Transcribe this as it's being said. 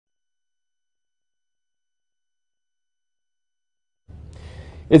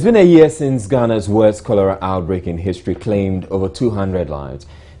It's been a year since Ghana's worst cholera outbreak in history claimed over 200 lives.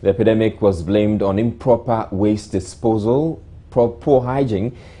 The epidemic was blamed on improper waste disposal, poor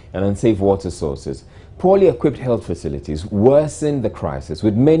hygiene, and unsafe water sources. Poorly equipped health facilities worsened the crisis,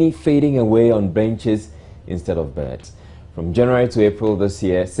 with many fading away on benches instead of beds. From January to April this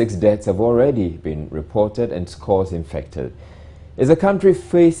year, 6 deaths have already been reported and scores infected. Is the country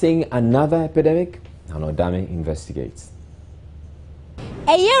facing another epidemic? Atani investigates.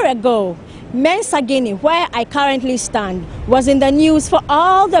 A year ago, Mensagini, where I currently stand, was in the news for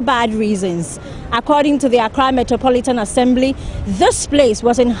all the bad reasons. According to the Accra Metropolitan Assembly, this place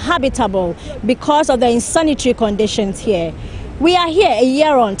was inhabitable because of the insanitary conditions here. We are here a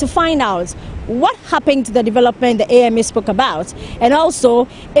year on to find out what happened to the development the AMA spoke about, and also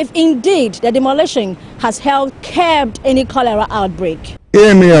if indeed the demolition has curbed any cholera outbreak.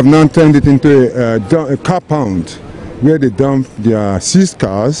 AMA have now turned it into a car pound, where they dump their seized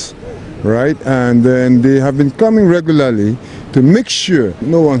cars, right? And then they have been coming regularly to make sure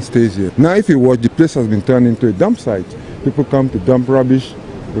no one stays here. Now, if you watch, the place has been turned into a dump site. People come to dump rubbish,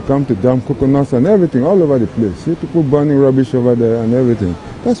 they come to dump coconuts and everything all over the place. See people burning rubbish over there and everything.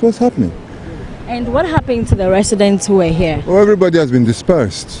 That's what's happening. And what happened to the residents who were here? Oh, everybody has been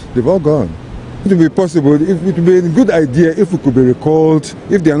dispersed. They've all gone. It would be possible, it would be a good idea if we could be recalled,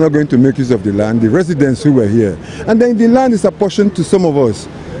 if they are not going to make use of the land, the residents who were here. And then the land is apportioned to some of us.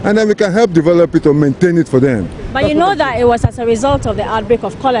 And then we can help develop it or maintain it for them. But you know that it was as a result of the outbreak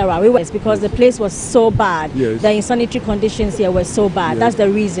of cholera. Because the place was so bad. Yes. The insanitary conditions here were so bad. Yes. That's the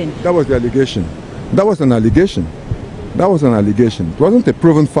reason. That was the allegation. That was an allegation. That was an allegation. It wasn't a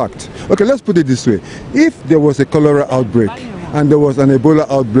proven fact. Okay, let's put it this way. If there was a cholera outbreak, and there was an Ebola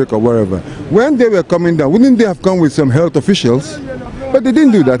outbreak or wherever, when they were coming down, wouldn't they have come with some health officials? But they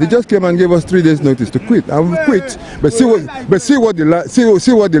didn't do that. They just came and gave us 3 days notice to quit. And we quit. But see what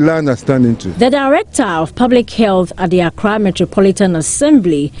the land has turned into. The Director of Public Health at the Accra Metropolitan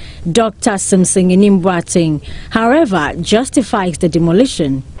Assembly, Dr. Simpson Inimbuating, however, justifies the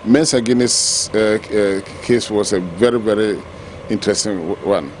demolition. Mensagini's case was a very, very interesting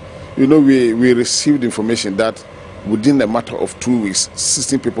one. You know, we received information that within a matter of 2 weeks,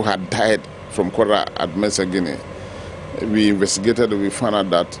 16 people had died from cholera at Mensagini. We investigated and we found out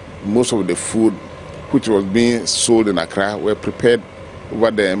that most of the food which was being sold in Accra were prepared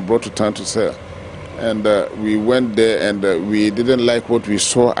over there and brought to town to sell. And we went there and we didn't like what we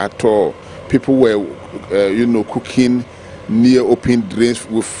saw at all. People were, cooking near open drains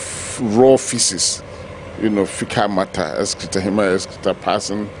with raw feces, fecal matter, excreta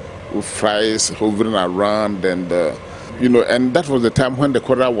passing, with flies hovering around, and and that was the time when the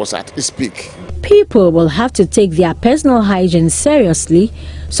cholera was at its peak. People will have to take their personal hygiene seriously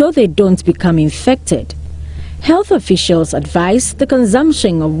so they don't become infected. Health officials advise the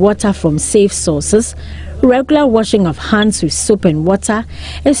consumption of water from safe sources, regular washing of hands with soap and water,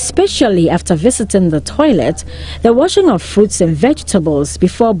 especially after visiting the toilet, the washing of fruits and vegetables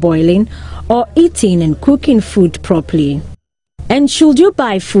before boiling or eating and cooking food properly. And should you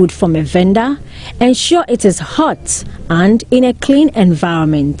buy food from a vendor, ensure it is hot and in a clean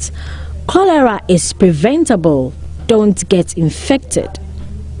environment. Cholera is preventable. Don't get infected.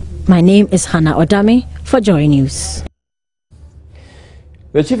 My name is Hannah Odame for Joy News.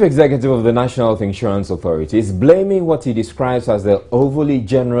 The Chief Executive of the National Health Insurance Authority is blaming what he describes as the overly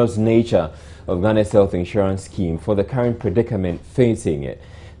generous nature of Ghana's health insurance scheme for the current predicament facing it.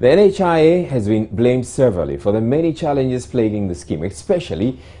 The NHIA has been blamed severally for the many challenges plaguing the scheme,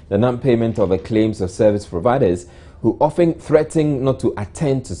 especially the non-payment of the claims of service providers who often threaten not to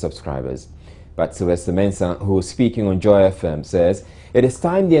attend to subscribers. But Sylvester Mensah, who is speaking on Joy FM, says it is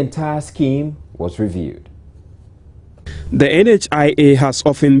time the entire scheme was reviewed. The NHIA has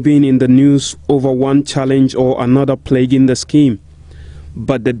often been in the news over one challenge or another plaguing the scheme.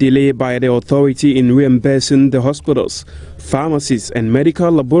 But the delay by the authority in reimbursing the hospitals, pharmacies and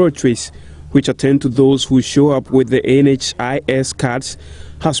medical laboratories which attend to those who show up with the NHIS cards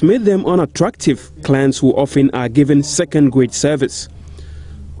has made them unattractive clients who often are given second-grade service.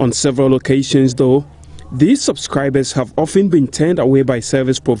 On several occasions, though, these subscribers have often been turned away by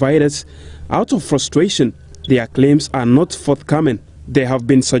service providers out of frustration. Their claims are not forthcoming. There have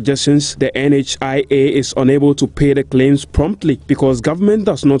been suggestions the NHIA is unable to pay the claims promptly because government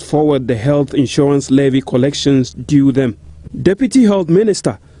does not forward the health insurance levy collections due them. Deputy Health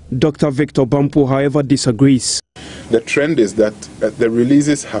Minister Dr. Victor Bampo, however, disagrees. The trend is that the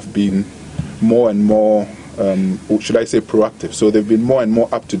releases have been more and more, should I say, proactive. So they've been more and more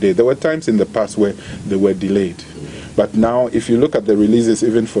up to date. There were times in the past where they were delayed. But now, if you look at the releases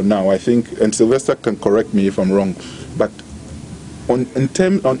even for now, I think, and Sylvester can correct me if I'm wrong, but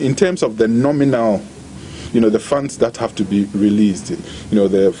in terms of the nominal, the funds that have to be released,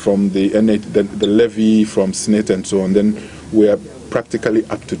 from the levy from Senate and so on, then we are practically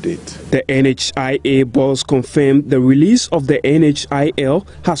up to date. The NHIA boss confirmed the release of the NHIL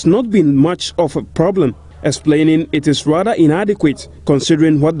has not been much of a problem, explaining it is rather inadequate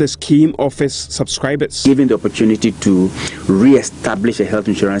considering what the scheme offers subscribers. Given the opportunity to re-establish a health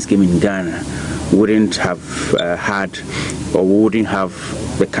insurance scheme in Ghana, wouldn't have had or wouldn't have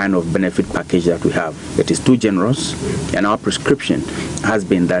the kind of benefit package that we have. It is too generous, and our prescription has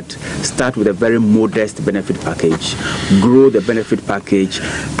been that start with a very modest benefit package, grow the benefit package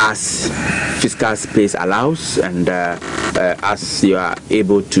as fiscal space allows, and as you are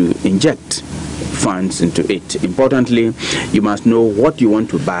able to inject funds into it. Importantly, you must know what you want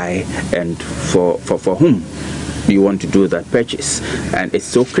to buy and for whom you want to do that purchase, and it's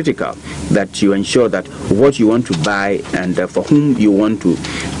so critical that you ensure that what you want to buy and for whom you want to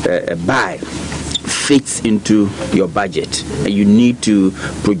buy fits into your budget. You need to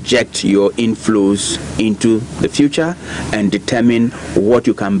project your inflows into the future and determine what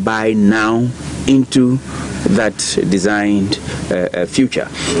you can buy now into that designed future.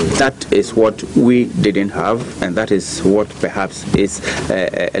 That is what we didn't have, and that is what perhaps is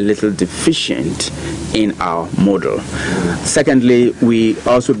a little deficient in our model. Secondly, we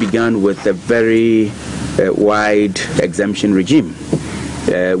also began with a very wide exemption regime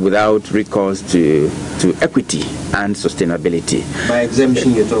without recourse to equity and sustainability. By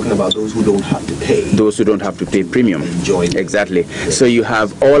exemption, you're talking about those who don't have to pay. Those who don't have to pay premium. Enjoy them. Exactly. So you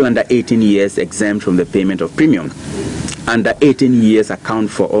have all under 18 years exempt from the payment of premium. Under 18 years account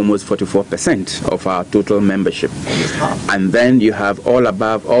for almost 44% of our total membership. And then you have all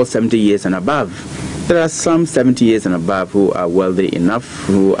above, all 70 years and above. There are some 70 years and above who are wealthy enough,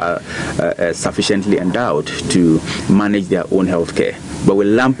 who are sufficiently endowed to manage their own health care. But we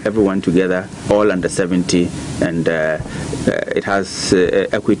lump everyone together, all under 70, and it has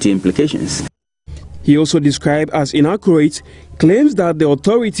equity implications. He also described as inaccurate claims that the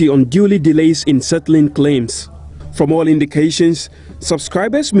authority unduly delays in settling claims. From all indications,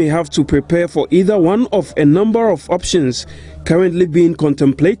 subscribers may have to prepare for either one of a number of options currently being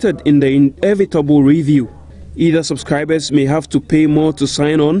contemplated in the inevitable review. Either subscribers may have to pay more to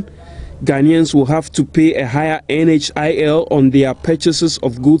sign on, Ghanaians will have to pay a higher NHIL on their purchases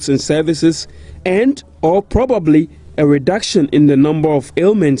of goods and services, and or probably a reduction in the number of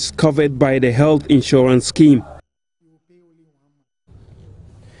ailments covered by the health insurance scheme.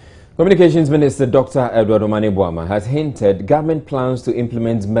 Communications Minister Dr. Edward Omane-Boamah has hinted government plans to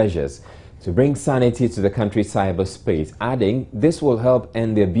implement measures to bring sanity to the country's cyberspace, adding this will help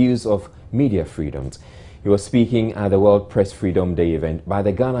end the abuse of media freedoms. He was speaking at the World Press Freedom Day event by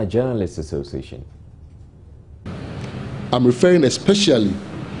the Ghana Journalists Association. I'm referring especially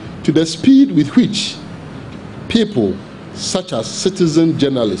to the speed with which people, such as citizen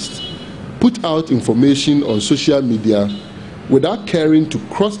journalists, put out information on social media without caring to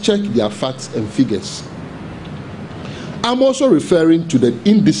cross-check their facts and figures. I'm also referring to the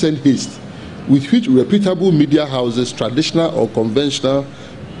indecent haste with which reputable media houses, traditional or conventional,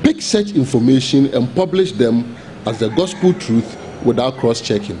 pick such information and publish them as the gospel truth without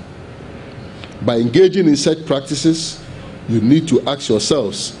cross-checking. By engaging in such practices, you need to ask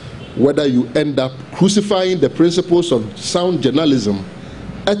yourselves whether you end up crucifying the principles of sound journalism,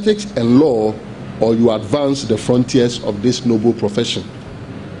 ethics and law, or you advance the frontiers of this noble profession.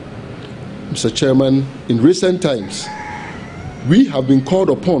 Mr. Chairman, in recent times, we have been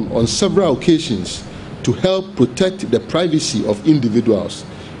called upon on several occasions to help protect the privacy of individuals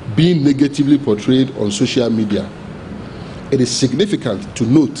being negatively portrayed on social media. It is significant to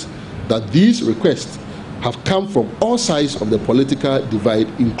note that these requests have come from all sides of the political divide,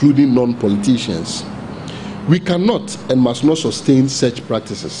 including non-politicians. We cannot and must not sustain such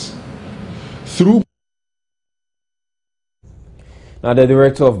practices. Now, the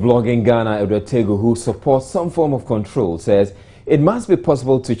director of Blogging Ghana, Edward Tego, who supports some form of control, says it must be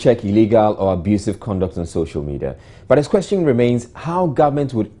possible to check illegal or abusive conduct on social media. But his question remains how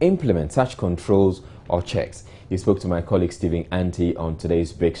government would implement such controls or checks. He spoke to my colleague Stephen Anti on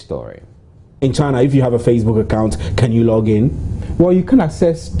today's big story. In China, if you have a Facebook account, can you log in? Well, you can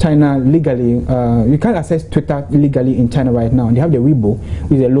access China legally. You can access Twitter legally in China right now. They have the Weibo,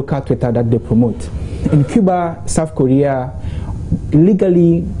 which is a local Twitter that they promote. In Cuba, South Korea,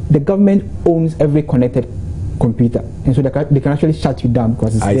 legally, the government owns every connected computer, and so they can actually shut you down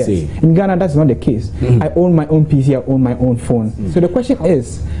because it's theirs. See. In Ghana, that's not the case. I own my own PC, I own my own phone. So the question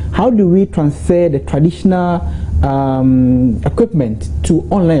is, how do we transfer the traditional equipment to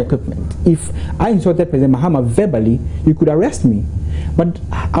online equipment? If I insulted President Mahama verbally, you could arrest me. But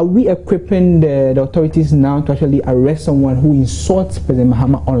are we equipping the authorities now to actually arrest someone who insults President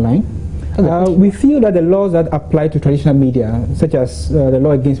Mahama online? We feel that the laws that apply to traditional media, such as the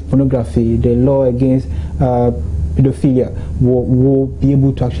law against pornography, the law against pedophilia, will be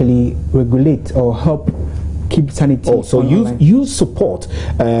able to actually regulate or help keep sanity. Oh, so you support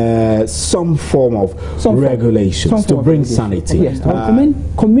some form of regulations to bring sanity. Yes, I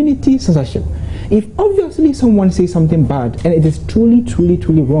recommend community censorship. If obviously someone says something bad and it is truly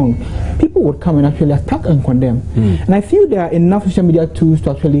wrong, people would come and actually attack and condemn. And I feel there are enough social media tools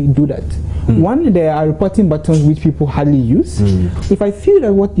to actually do that. One, there are reporting buttons which people hardly use. If I feel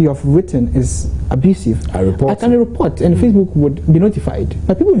that what you have written is abusive, I can report and Facebook would be notified.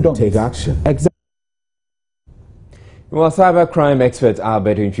 But people don't take action. Exactly. Well, cybercrime expert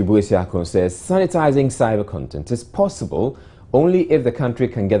Albert Intribuisiakon says sanitizing cyber content is possible only if the country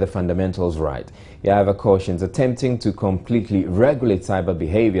can get the fundamentals right. He, however, cautions attempting to completely regulate cyber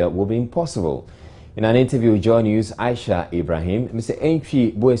behavior will be impossible. In an interview with Joy News, Aisha Ibrahim, Mr.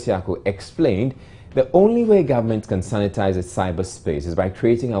 Intribuisiakon explained the only way government can sanitize its cyberspace is by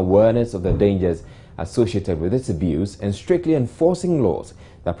creating awareness of the dangers associated with its abuse and strictly enforcing laws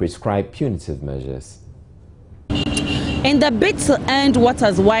that prescribe punitive measures. In the bid to end what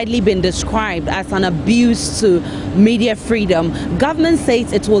has widely been described as an abuse to media freedom, government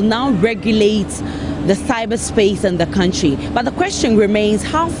says it will now regulate the cyberspace in the country. But the question remains,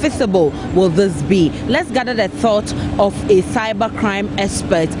 how feasible will this be? Let's gather the thought of a cybercrime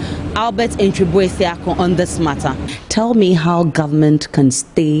expert, Albert Intribuisiakon, on this matter. Tell me how government can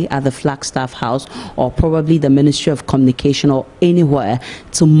stay at the Flagstaff House or probably the Ministry of Communication or anywhere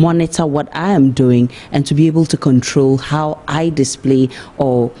to monitor what I am doing and to be able to control how I display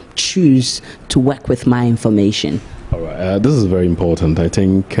or choose to work with my information. All right, this is very important. I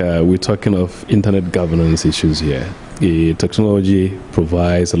think we're talking of internet governance issues here. The technology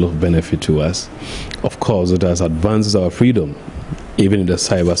provides a lot of benefit to us. Of course, it has advanced our freedom, even in the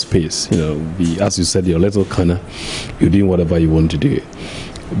cyberspace. You know, as you said, your little corner, you're doing whatever you want to do.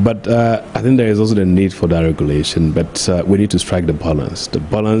 But I think there is also the need for that regulation, but we need to strike the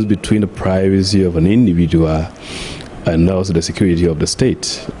balance between the privacy of an individual and also the security of the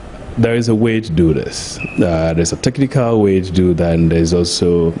state. There is a way to do this. There's a technical way to do that, and there's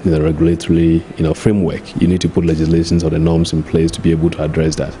also regulatory framework. You need to put legislations or the norms in place to be able to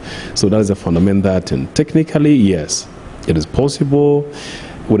address that. So that is a fundamental thing. Technically, yes, it is possible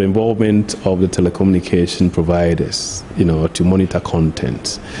with the involvement of the telecommunication providers, to monitor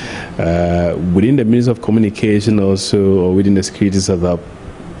content. Within the means of communication also, or within the security setup,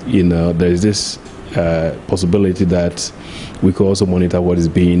 there is this possibility that we could also monitor what is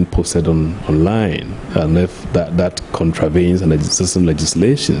being posted online, and if that contravenes and existing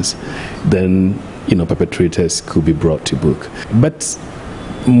legislations, then perpetrators could be brought to book. But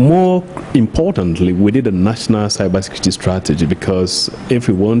more importantly, we need a national cybersecurity strategy, because if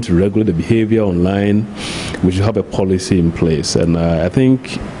we want to regulate the behavior online, we should have a policy in place. And I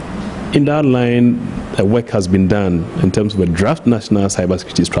think in that line, work has been done in terms of a draft national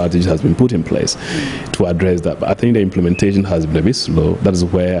cybersecurity strategy has been put in place to address that. But I think the implementation has been a bit slow. That is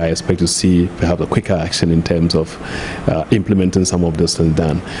where I expect to see perhaps a quicker action in terms of implementing some of those things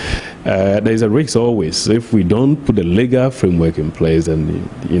done. There is a risk always. If we don't put a legal framework in place, then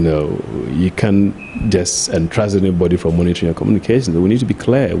you can just entrust anybody from monitoring your communications. We need to be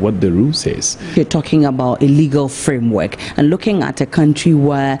clear what the rule says. You're talking about a legal framework, and looking at a country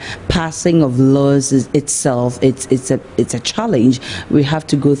where passing of laws is itself, it's a challenge. We have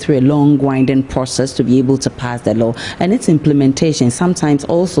to go through a long, winding process to be able to pass the law, and its implementation sometimes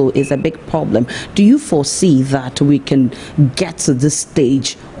also is a big problem. Do you foresee that we can get to this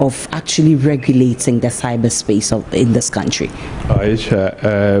stage of actually regulating the cyberspace in this country?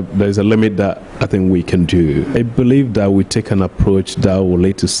 Aisha, there's a limit that I think we can do. I believe that we take an approach that will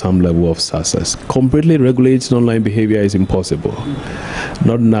lead to some level of success. Completely regulating online behavior is impossible.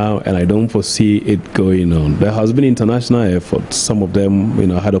 Not now, and I don't foresee it going on. There has been international efforts. Some of them,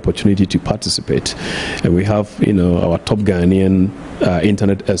 had opportunity to participate, and we have, our top Ghanaian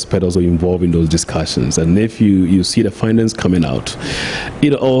internet expert also involved in those discussions. And if you see the findings coming out,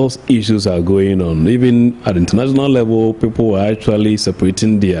 all issues are going on. Even at international level, people are actually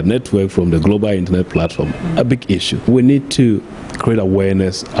separating their network from the global internet platform. A big issue. We need to create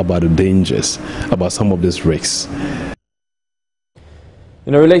awareness about the dangers, about some of these risks.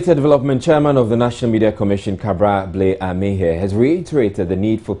 In a related development, Chairman of the National Media Commission, Cabra Blay Amehe, has reiterated the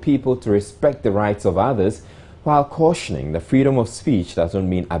need for people to respect the rights of others, while cautioning the freedom of speech doesn't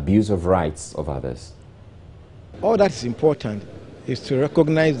mean abuse of rights of others. All that is important is to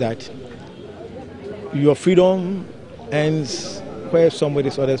recognize that your freedom ends where somebody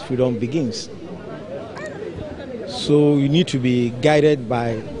else's freedom begins. So you need to be guided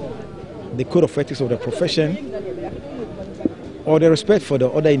by the code of ethics of the profession or the respect for the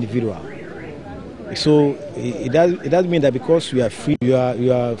other individual. So it doesn't mean that because you are free, you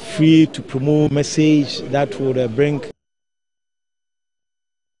are free to promote message that would bring.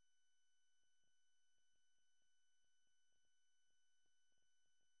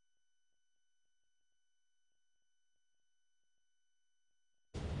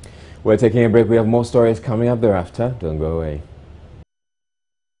 We're taking a break. We have more stories coming up thereafter. Don't go away.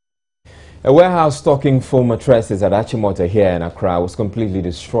 A warehouse stocking foam mattresses at Achimota here in Accra was completely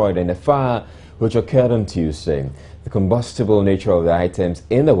destroyed in a fire which occurred on Tuesday. The combustible nature of the items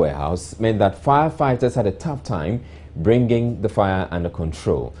in the warehouse meant that firefighters had a tough time bringing the fire under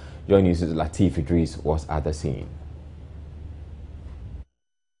control. Joy News' Latif Idris was at the scene.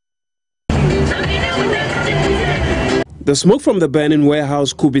 The smoke from the burning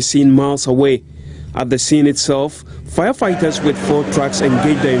warehouse could be seen miles away. At the scene itself, firefighters with 4 trucks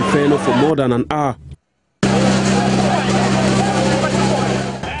engaged the inferno for more than an hour.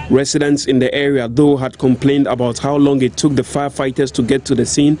 Residents in the area, though, had complained about how long it took the firefighters to get to the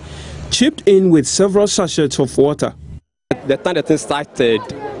scene, chipped in with several sachets of water. The time the thing started,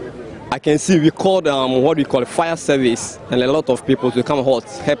 I can see we called what we call fire service, and a lot of people to come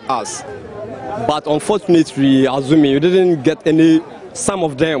help us. But unfortunately, assuming we didn't get some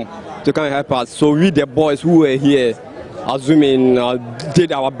of them to come and help us. So we, the boys who were here, assuming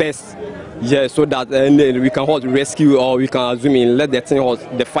did our best, yeah, so that we can rescue, or we can let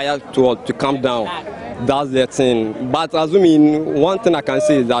the fire to come down. That's the thing. But assuming one thing I can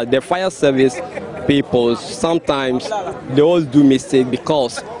say is that the fire service people sometimes they always do mistake,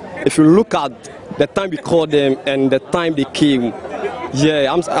 because if you look at the time we called them and the time they came.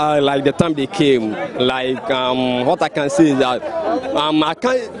 Yeah, like the time they came, like what I can say is that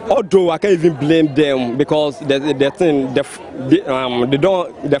although I can't even blame them, because the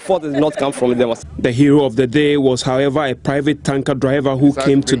fault is not come from them. The hero of the day was, however, a private tanker driver who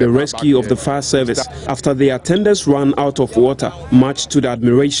came to the rescue of the fire service after the attendants ran out of water, much to the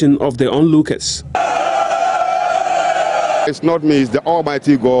admiration of the onlookers. It's not me, it's the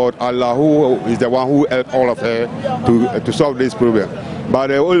Almighty God, Allah, who is the one who helped all of her to solve this problem. But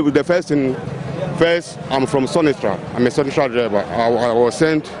the first, I'm from Sonistra. I'm a Sonistra driver. I was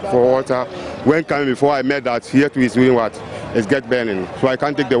sent for water. When coming before, I met that here too is doing what? It's get burning. So I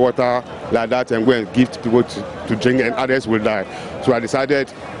can't take the water like that and go and give to people to drink, and others will die. So I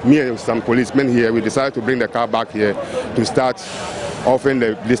decided, me and some policemen here, we decided to bring the car back here to start offering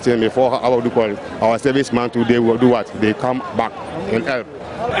the listing before our serviceman today will do what? They come back and help.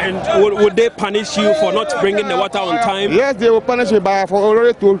 And would they punish you for not bringing the water on time? Yes, they will punish me, but I've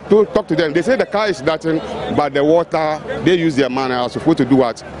already to talk to them. They say the car is nothing, but the water, they use their money. I was supposed to do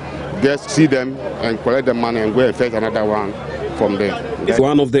what? Just see them and collect the money and go and fetch another one from them.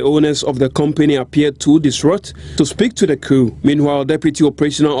 One of the owners of the company appeared too distraught to speak to the crew. Meanwhile, Deputy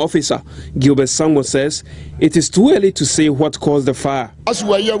Operational Officer Gilbert Samuel says it is too early to say what caused the fire. As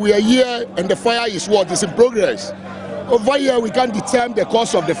we are here and the fire is what is in progress. Over here we can't determine the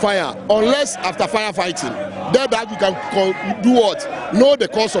cause of the fire unless after firefighting. That we can do what? Know the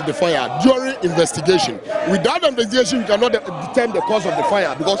cause of the fire during investigation. Without investigation we cannot determine the cause of the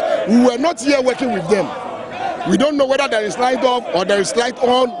fire, because we were not here working with them. We don't know whether there is light off or there is light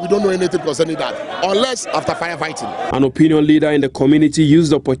on. We don't know anything concerning that, unless after firefighting. An opinion leader in the community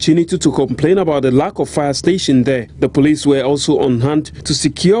used the opportunity to complain about the lack of fire station there. The police were also on hand to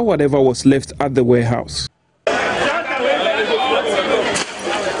secure whatever was left at the warehouse.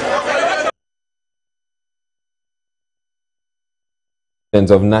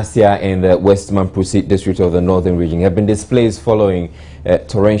 Of Nasia in the West Mamprusi district of the Northern Region have been displaced following a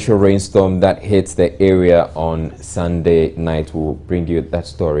torrential rainstorm that hit the area on Sunday night. We'll bring you that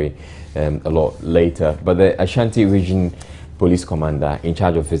story a lot later. But the Ashanti Region Police Commander in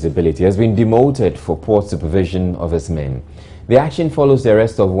charge of visibility has been demoted for poor supervision of his men. The action follows the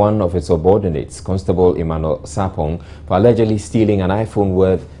arrest of one of his subordinates, Constable Emmanuel Sapong, for allegedly stealing an iPhone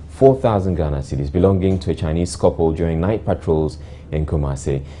worth 4,000 Ghana cedis belonging to a Chinese couple during night patrols in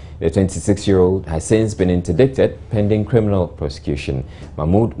Kumasi. The 26-year-old has since been interdicted pending criminal prosecution.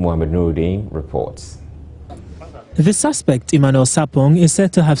 Mahmoud Mohamed Nuruddin reports. The suspect, Emmanuel Sapong, is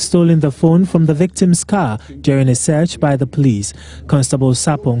said to have stolen the phone from the victim's car during a search by the police. Constable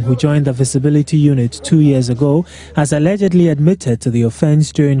Sapong, who joined the visibility unit 2 years ago, has allegedly admitted to the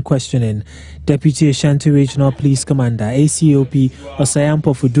offense during questioning. Deputy Ashanti Regional Police Commander ACOP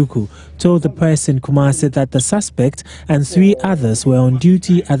Osayampo Fuduku told the press in Kumasi that the suspect and 3 others were on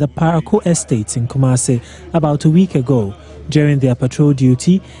duty at the Parako Estates in Kumasi about a week ago. During their patrol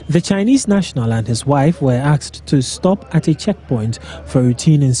duty, the Chinese national and his wife were asked to stop at a checkpoint for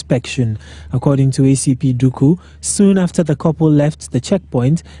routine inspection. According to ACP Duku, soon after the couple left the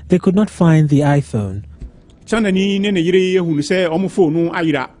checkpoint, they could not find the iPhone.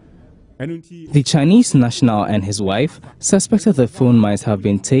 The Chinese national and his wife suspected the phone might have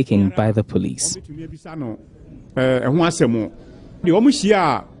been taken by the police.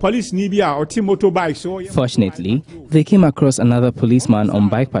 Fortunately, they came across another policeman on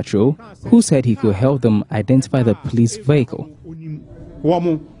bike patrol who said he could help them identify the police vehicle.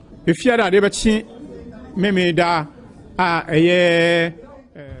 On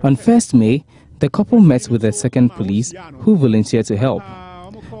 1st May, the couple met with the second police who volunteered to help.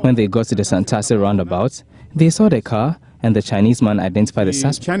 When they got to the Santase roundabout, they saw the car and the Chinese man identified the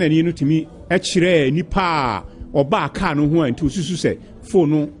suspect.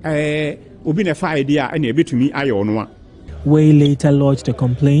 Way later lodged a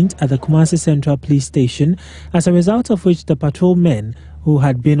complaint at the Kumasi Central Police Station, as a result of which the patrolmen who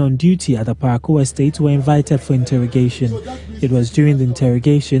had been on duty at the Parako estate were invited for interrogation. It was during the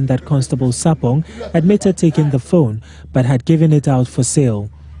interrogation that Constable Sapong admitted taking the phone but had given it out for sale.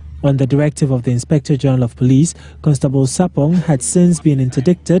 On the directive of the Inspector General of Police, Constable Sapong had since been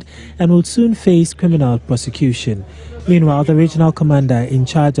interdicted and will soon face criminal prosecution. Meanwhile, the regional commander in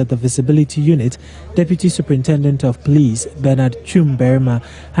charge of the Visibility Unit, Deputy Superintendent of Police Bernard Chumberma,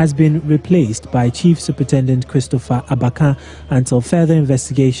 has been replaced by Chief Superintendent Christopher Abakan until further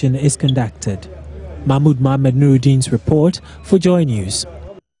investigation is conducted. Mahmoud Mohamed Nuruddin's report for Joy News.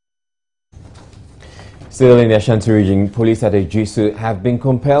 Still in the Ashanti region, police at Ejisu have been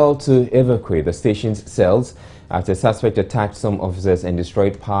compelled to evacuate the station's cells after a suspect attacked some officers and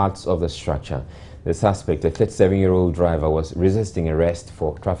destroyed parts of the structure. The suspect, a 37-year-old driver, was resisting arrest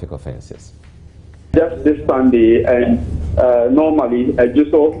for traffic offences. Just this Sunday, and normally,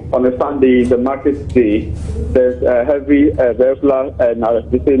 just on a Sunday, the market day, there's heavy vehicular and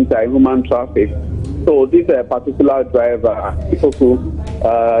at the same time human traffic. So this particular driver, is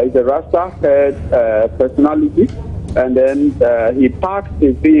a Rasta-head personality, and then he parked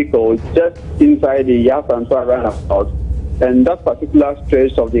his vehicle just inside the Yasantua roundabout. And that particular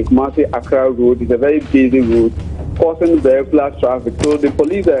stretch of the Kumasi-Accra road is a very busy road, causing vehicular traffic. So the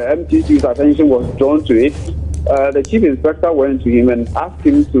police MTC's attention was drawn to it. The chief inspector went to him and asked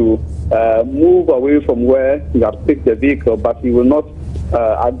him to move away from where he had picked the vehicle, but he will not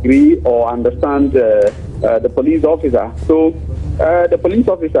agree or understand the police officer. So the police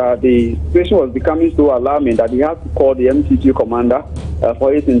officer, the situation was becoming so alarming that he had to call the MTC commander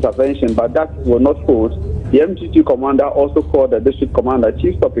for his intervention, but that will not hold. The MTC commander also called the district commander,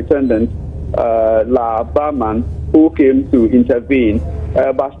 Chief Superintendent La Barman, who came to intervene.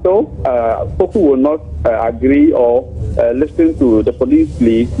 But still, Poku will not agree or listen to the police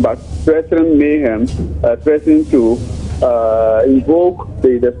plea, but threatening mayhem, threatening to invoke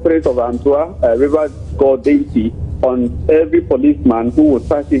the spirit of Antua, river god deity, on every policeman who would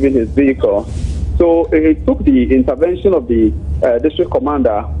pass even his vehicle. So it took the intervention of the district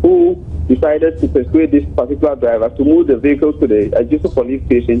commander, who decided to persuade this particular driver to move the vehicle to the Ejisu police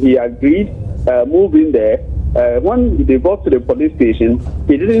station. He agreed, moved in there. When they got to the police station,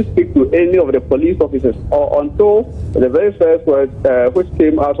 he didn't speak to any of the police officers until the very first word which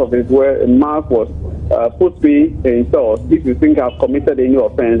came out of his mouth was, put me in cells if you think I've committed any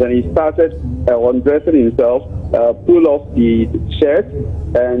offense. And he started undressing himself, pull off the shirt,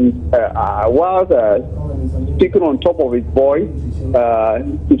 and while speaking on top of his voice,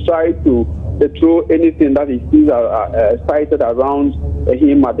 he tried to throw anything that he sees sighted around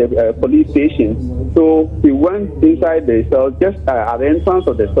him at the police station. So he went inside the cell, just at the entrance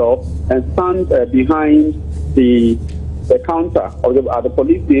of the cell, and stand behind the counter of at the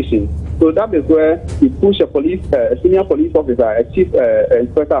police station. So that is where he pushed a senior police officer, a chief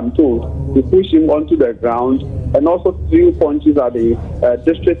inspector, I'm told, to push him onto the ground, and also threw punches at the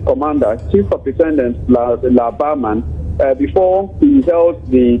district commander, Chief Superintendent La Barman, before he held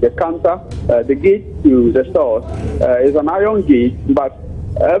the counter. The gate to the store is an iron gate, but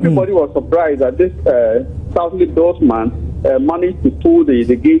everybody was surprised that this Southly Dosman managed to pull the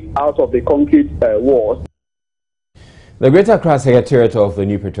gate out of the concrete walls. The Greater Accra Secretariat of the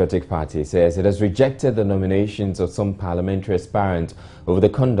New Patriotic Party says it has rejected the nominations of some parliamentary aspirants over the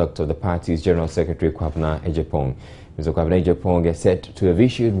conduct of the party's General Secretary Kwabena Ejapong. Mr. Kwabena Ejapong is said to have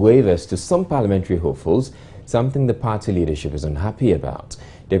issued waivers to some parliamentary hopefuls, something the party leadership is unhappy about.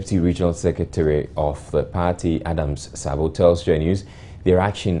 Deputy Regional Secretary of the party, Adams Sabo, tells Joy News their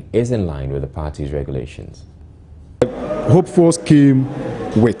action is in line with the party's regulations. Hopefuls came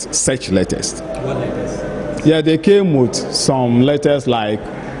with such letters. Yeah, they came with some letters like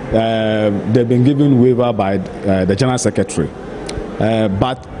they've been given waiver by the General Secretary.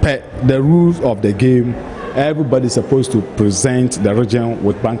 But per the rules of the game, everybody's supposed to present the region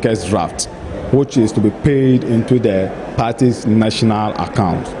with banker's draft, which is to be paid into the party's national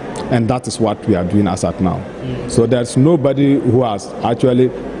account. And that is what we are doing as at now. So there's nobody who has actually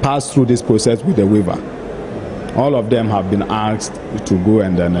passed through this process with the waiver. All of them have been asked to go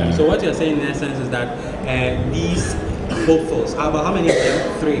and then... So what you're saying in essence is that these hopefuls, how many of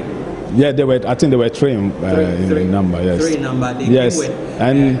them? 3? Yeah, I think they were 3 in number, yes. 3 in number, they yes. came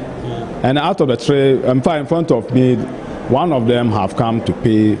with... And out of the 3, in front of me, one of them have come to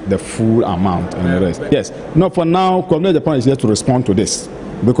pay the full amount and the rest. Yes. No, for now, Community Japan is here to respond to this.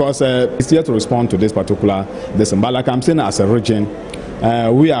 Because it's here to respond to this particular lesson. But like I'm saying, as a region,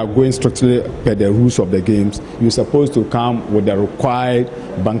 we are going strictly per the rules of the games. You're supposed to come with the required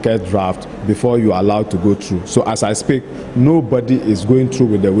banker draft before you are allowed to go through. So as I speak, nobody is going through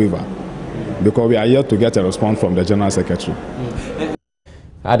with the waiver because we are yet to get a response from the General Secretary.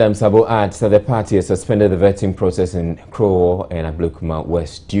 Adam Sabo adds that the party has suspended the vetting process in Krowo and Ablekuma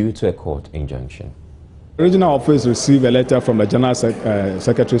West due to a court injunction. The regional office received a letter from the General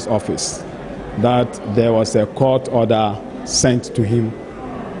Secretary's office that there was a court order sent to him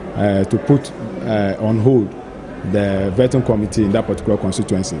to put on hold the vetting committee in that particular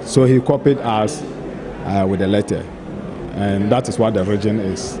constituency. So he copied us with a letter, and that is what the region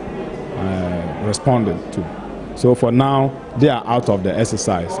is responding to. So for now, they are out of the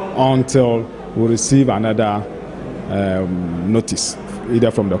exercise until we receive another notice,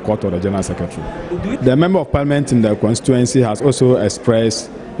 either from the court or the General Secretary. The Member of Parliament in the constituency has also expressed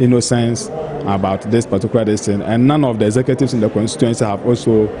innocence about this particular decision, and none of the executives in the constituency have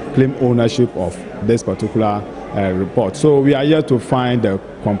also claimed ownership of this particular report. So we are here to find the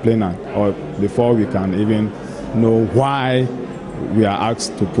complainant, or before we can even know why we are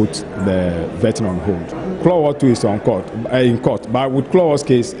asked to put the vetting on hold. Krowo 2 is in court, but with Krowo's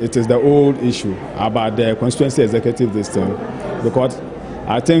case, it is the old issue about the constituency executive this thing, because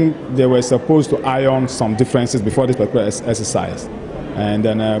I think they were supposed to iron some differences before this particular exercise, and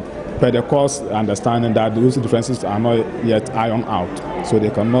then per the court's understanding that those differences are not yet ironed out, so they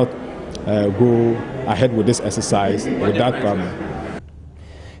cannot go ahead with this exercise with that problem.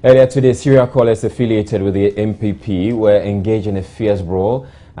 Earlier today, serial callers affiliated with the MPP were engaged in a fierce brawl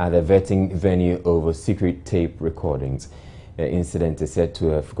at the vetting venue over secret tape recordings. The incident is said to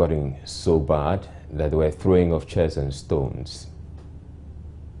have gotten so bad that they were throwing of chairs and stones.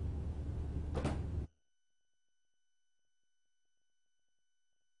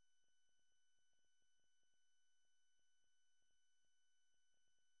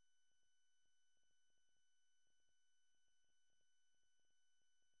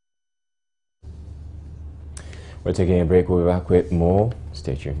 We're taking a break. We'll be back with more.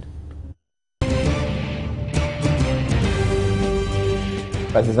 Stay tuned.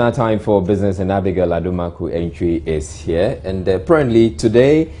 But it's now time for business, and Abigail Adumaku entry is here. And apparently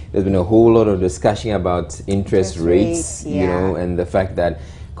today there's been a whole lot of discussion about interest rates, yeah, you know, and the fact that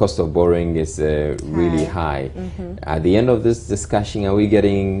cost of borrowing is really high. At the end of this discussion, are we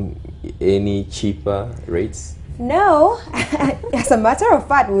getting any cheaper rates? No, as a matter of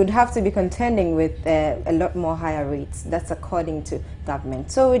fact, we would have to be contending with a lot more higher rates. That's according to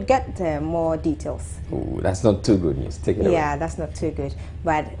government. So we'd get more details. Ooh, that's not too good news. Take it away. Yeah, that's not too good.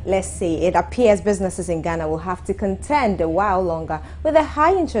 But let's see, it appears businesses in Ghana will have to contend a while longer with the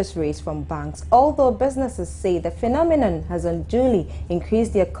high interest rates from banks, although businesses say the phenomenon has unduly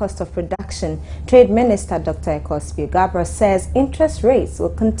increased their cost of production. Trade Minister Dr. Ekospi Gabra says interest rates will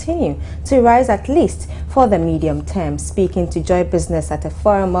continue to rise at least for the medium term. Speaking to Joy Business at a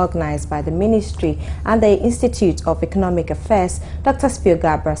forum organized by the Ministry and the Institute of Economic Affairs, Dr. Spio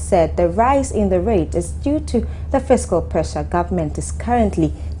Gabra said the rise in the rate is due to the fiscal pressure government is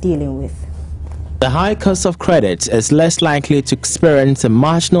currently dealing with. The high cost of credit is less likely to experience a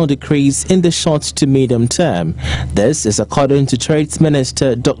marginal decrease in the short to medium term. This is according to Trade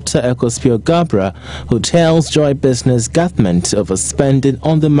Minister Dr. Ekospi Gabra, who tells Joy Business government overspending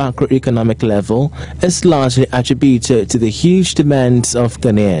on the macroeconomic level is largely attributed to the huge demands of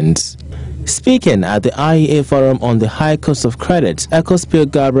Ghanaians. Speaking at the IEA Forum on the high cost of credit, Ekospi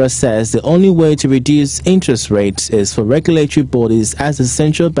Gabra says the only way to reduce interest rates is for regulatory bodies as the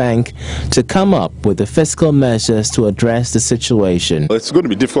central bank to come up with the fiscal measures to address the situation. It's going to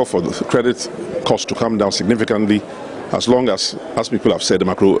be difficult for the credit cost to come down significantly as long as people have said, the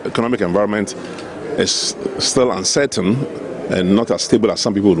macroeconomic environment is still uncertain and not as stable as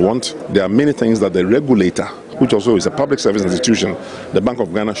some people would want. There are many things that the regulator which also is a public service institution, the Bank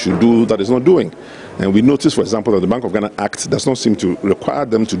of Ghana should do that is not doing. And we notice, for example, that the Bank of Ghana Act does not seem to require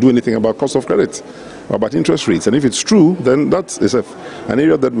them to do anything about cost of credit or about interest rates. And if it's true, then that is an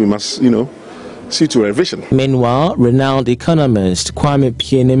area that we must, see to revision. Meanwhile, renowned economist Kwame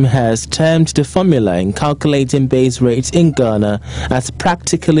Pienim has termed the formula in calculating base rates in Ghana as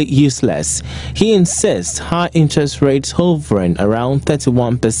practically useless. He insists high interest rates hovering around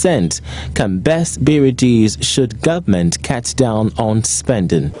 31% can best be reduced should government cut down on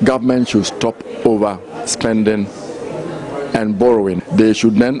spending. Government should stop overspending and borrowing. They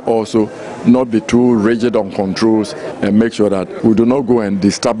should then also not be too rigid on controls and make sure that we do not go and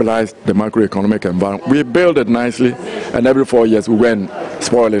destabilize the macroeconomic environment. We build it nicely, and every 4 years we go and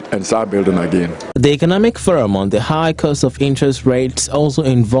spoil it and start building again. The Economic Forum on the high cost of interest rates also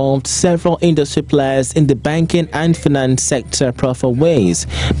involved several industry players in the banking and finance sector proffer ways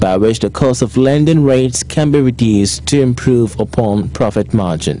by which the cost of lending rates can be reduced to improve upon profit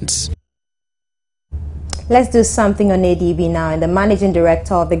margins. Let's do something on ADB now. And the managing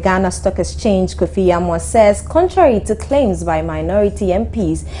director of the Ghana Stock Exchange, Kofi Yamo, says, contrary to claims by minority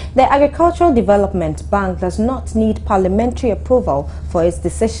MPs, the Agricultural Development Bank does not need parliamentary approval for its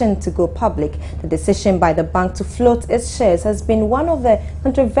decision to go public. The decision by the bank to float its shares has been one of the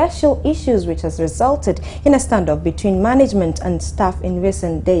controversial issues which has resulted in a standoff between management and staff in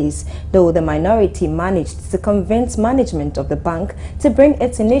recent days, though the minority managed to convince management of the bank to bring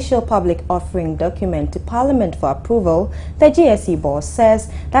its initial public offering document to Parliament for approval. The GSE boss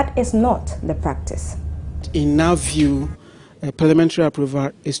says that is not the practice. In our view, parliamentary approval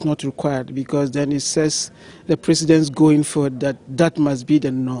is not required, because then it says the president's going for that must be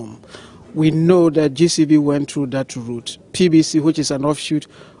the norm. We know that GCB went through that route. PBC, which is an offshoot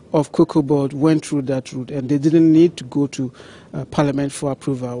of Cocoa Board, went through that route, and they didn't need to go to Parliament for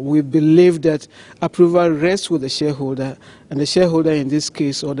approval. We believe that approval rests with the shareholder, and the shareholder in this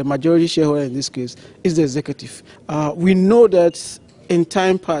case, or the majority shareholder in this case, is the executive. We know that in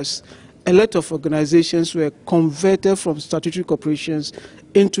time past, a lot of organizations were converted from statutory corporations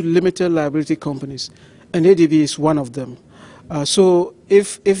into limited liability companies, and ADB is one of them. So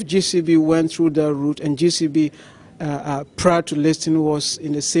if GCB went through that route, and GCB prior to listing was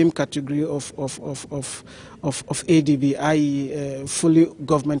in the same category of ADB, i.e. fully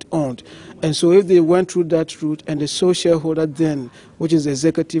government owned. And so if they went through that route and the sole shareholder then, which is the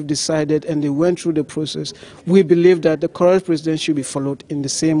executive, decided and they went through the process, we believe that the current president should be followed in the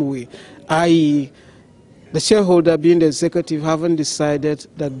same way, i.e. the shareholder being the executive haven't decided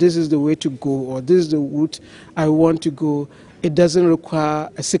that this is the way to go or this is the route I want to go. It doesn't require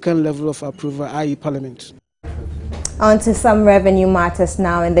a second level of approval, i.e. Parliament. On to some revenue matters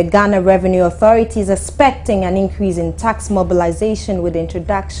now. And the Ghana Revenue Authority is expecting an increase in tax mobilization with the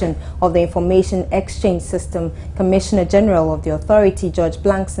introduction of the Information Exchange System. Commissioner General of the authority, George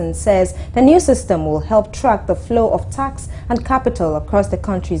Blankson, says the new system will help track the flow of tax and capital across the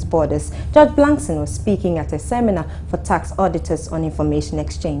country's borders. George Blankson was speaking at a seminar for tax auditors on information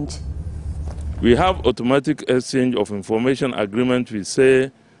exchange. We have automatic exchange of information agreement with,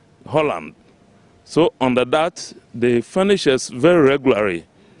 say, Holland. So under that, they furnish us very regularly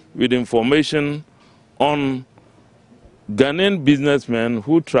with information on Ghanaian businessmen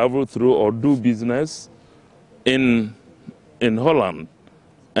who travel through or do business in Holland.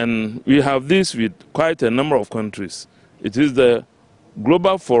 And we have this with quite a number of countries. It is the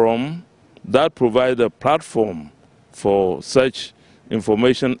Global Forum that provides a platform for such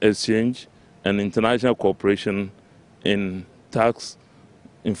information exchange and international cooperation in tax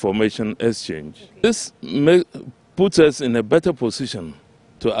information exchange. This puts us in a better position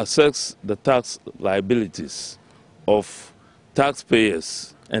to assess the tax liabilities of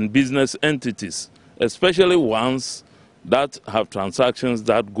taxpayers and business entities, especially ones that have transactions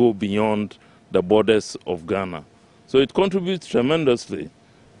that go beyond the borders of Ghana. So it contributes tremendously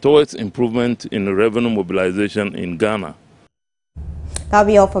towards improvement in revenue mobilization in Ghana. That'll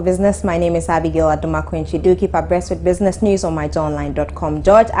be all for business. My name is Abigail Adumakwenchi. Do keep abreast with business news on myjohnline.com.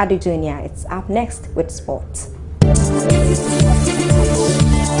 George Adu Jr. It's up next with sports.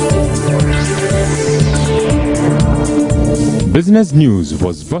 Business news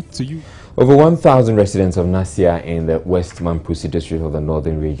was brought to you. Over 1,000 residents of Nasia in the West Mampusi district of the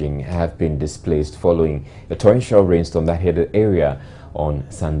northern region have been displaced following a torrential rainstorm that hit the area on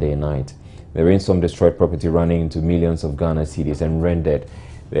Sunday night. The rainstorm destroyed property running into millions of Ghana cedis and rendered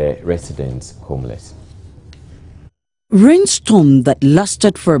the residents homeless. Rainstorm that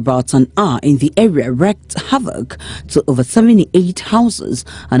lasted for about an hour in the area wreaked havoc to over 78 houses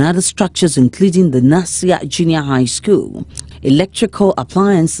and other structures, including the Nasia Junior High School. Electrical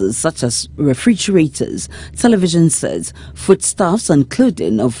appliances such as refrigerators, television sets, foodstuffs and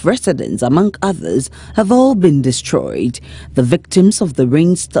clothing of residents, among others, have all been destroyed. The victims of the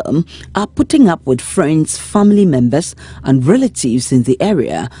rainstorm are putting up with friends, family members and relatives in the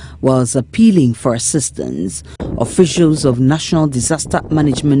area whilst appealing for assistance. Officials of National Disaster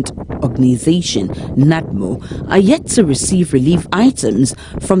Management Organization, NADMO, are yet to receive relief items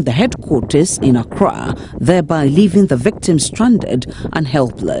from the headquarters in Accra, thereby leaving the victims stranded and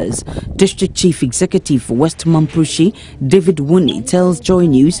helpless. District Chief Executive for West Mamprushi, David Wuni, tells Joy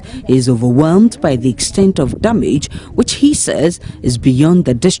News he is overwhelmed by the extent of damage, which he says is beyond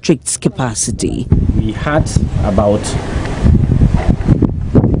the district's capacity. We had about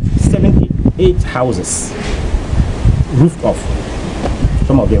 78 houses roofed off,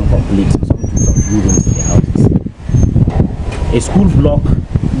 some of them complete, some rooms in the houses. A school block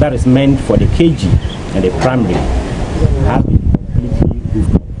that is meant for the KG and the primary has been completely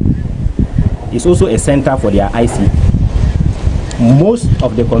roofed off. It's also a center for their IC. Most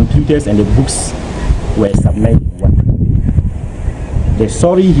of the computers and the books were submerged in water. The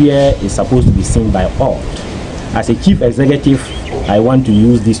story here is supposed to be seen by all. As a chief executive, I want to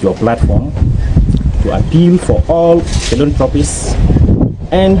use this your platform to appeal for all philanthropists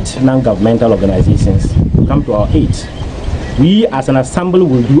and non-governmental organizations to come to our aid. We as an assembly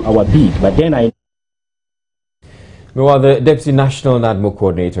will do our bit, but then Meanwhile, the Deputy National NADMO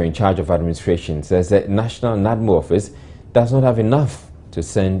Coordinator in charge of administration says that National NADMO Office does not have enough to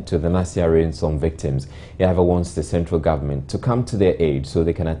send to the Nasia rainstorm victims. He however wants the central government to come to their aid so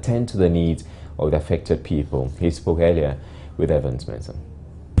they can attend to the needs of the affected people. He spoke earlier with Evans Mason.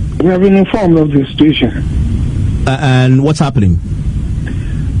 We have been informed of the situation. And what's happening?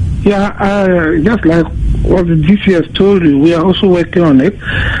 Yeah, just like what the DC has told you, we are also working on it.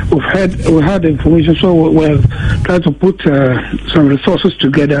 We had information, so we're trying to put some resources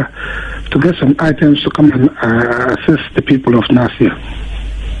together to get some items to come and assist the people of Nasia.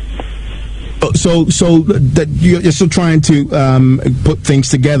 So that you're still trying to put things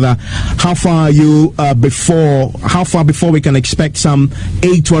together. How far are you How far before we can expect some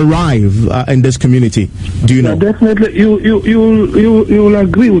aid to arrive in this community? Do you know? Definitely, you will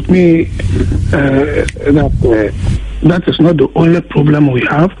agree with me that is not the only problem we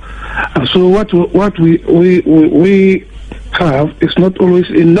have. So what we have is not always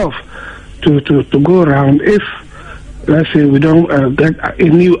enough to go around if, let's say, we don't get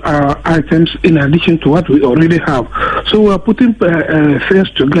any items in addition to what we already have. So we are putting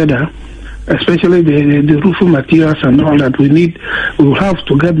things together, especially the roofing materials and all that we need. We will have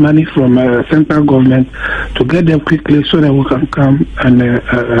to get money from central government to get them quickly so that we can come and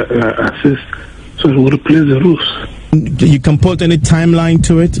assist, so we will replace the roofs. You can put any timeline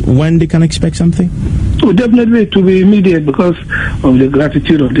to it when they can expect something? Oh, definitely to be immediate because of the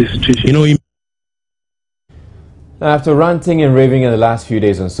gratitude of the situation. You know. After ranting and raving in the last few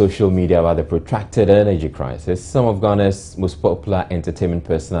days on social media about the protracted energy crisis, some of Ghana's most popular entertainment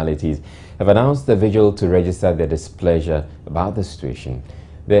personalities have announced a vigil to register their displeasure about the situation.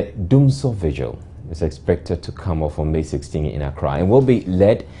 The Dumso Vigil is expected to come off on May 16 in Accra and will be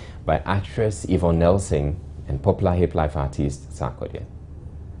led by actress Yvonne Nelson and popular hip life artist Sarkodie.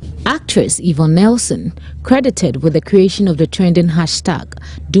 Actress Yvonne Nelson, credited with the creation of the trending hashtag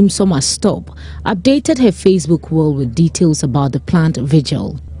 #DoomSoMustStop, updated her Facebook wall with details about the planned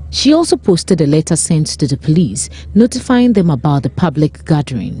vigil. She also posted a letter sent to the police notifying them about the public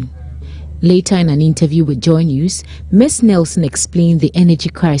gathering. Later in an interview with Joy News, Ms. Nelson explained the energy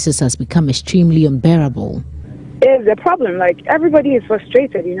crisis has become extremely unbearable. It's a problem. Like, everybody is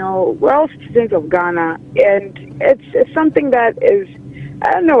frustrated, you know. We're all citizens of Ghana, and it's something that is,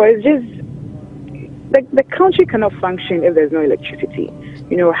 I don't know, it's just, the country cannot function if there's no electricity.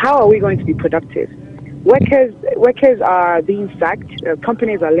 You know, how are we going to be productive? Workers are being sacked,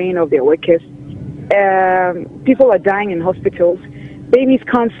 companies are laying off their workers, people are dying in hospitals, babies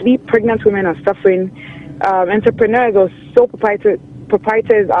can't sleep, pregnant women are suffering, entrepreneurs or sole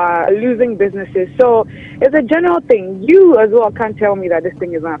proprietors are losing businesses. So it's a general thing. You as well can't tell me that this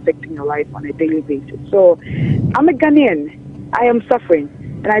thing is not affecting your life on a daily basis. So I'm a Ghanaian. I am suffering,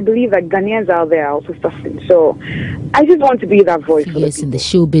 and I believe that Ghanaians out there are also suffering. So I just want to be that voice. Figures in the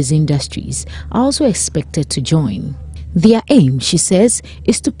showbiz industries are also expected to join. Their aim, she says,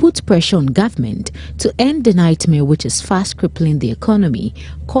 is to put pressure on government to end the nightmare which is fast crippling the economy,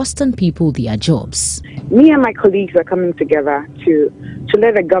 costing people their jobs. Me and my colleagues are coming together to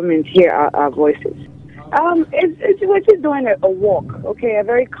let the government hear our voices. We're just doing a walk, okay, a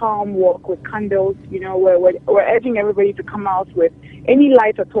very calm walk with candles. You know, we're urging everybody to come out with any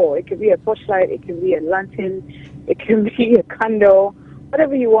light at all. It could be a torchlight, it could be a lantern, it can be a candle,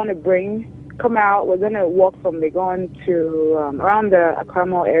 whatever you want to bring. Come out. We're going to walk from Legon to around the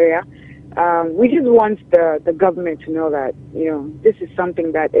Akramo area. We just want the government to know that, this is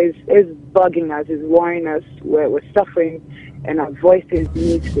something that is bugging us, is worrying us, we're suffering, and our voices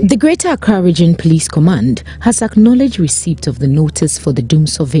need to be. The Greater Accra Region Police Command has acknowledged receipt of the notice for the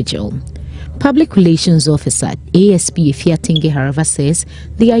Dumso Vigil. Public Relations Officer ASP Fiatinge, however, says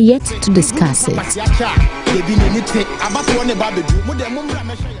they are yet to discuss it.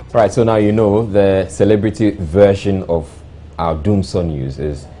 Right, so now you know the celebrity version of our Dumso news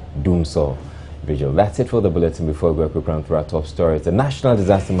is Dumso Vigil. That's it for the bulletin. Before we go quick round through our top stories, the National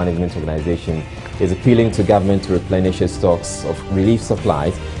Disaster Management Organization is appealing to government to replenish its stocks of relief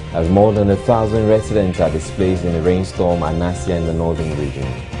supplies as more than 1,000 residents are displaced in the rainstorm at Nasia in the northern region.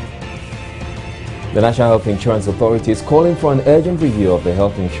 The National Health Insurance Authority is calling for an urgent review of the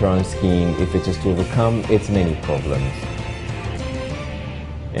health insurance scheme if it is to overcome its many problems.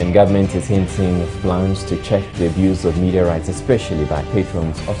 And government is hinting of plans to check the abuse of media rights, especially by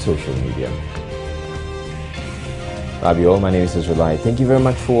patrons of social media. That'll be all. My name is Israelite. Thank you very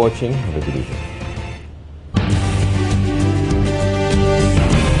much for watching. Have a good evening.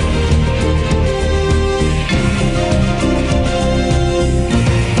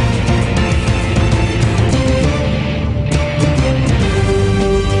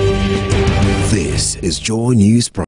 This is Joy News.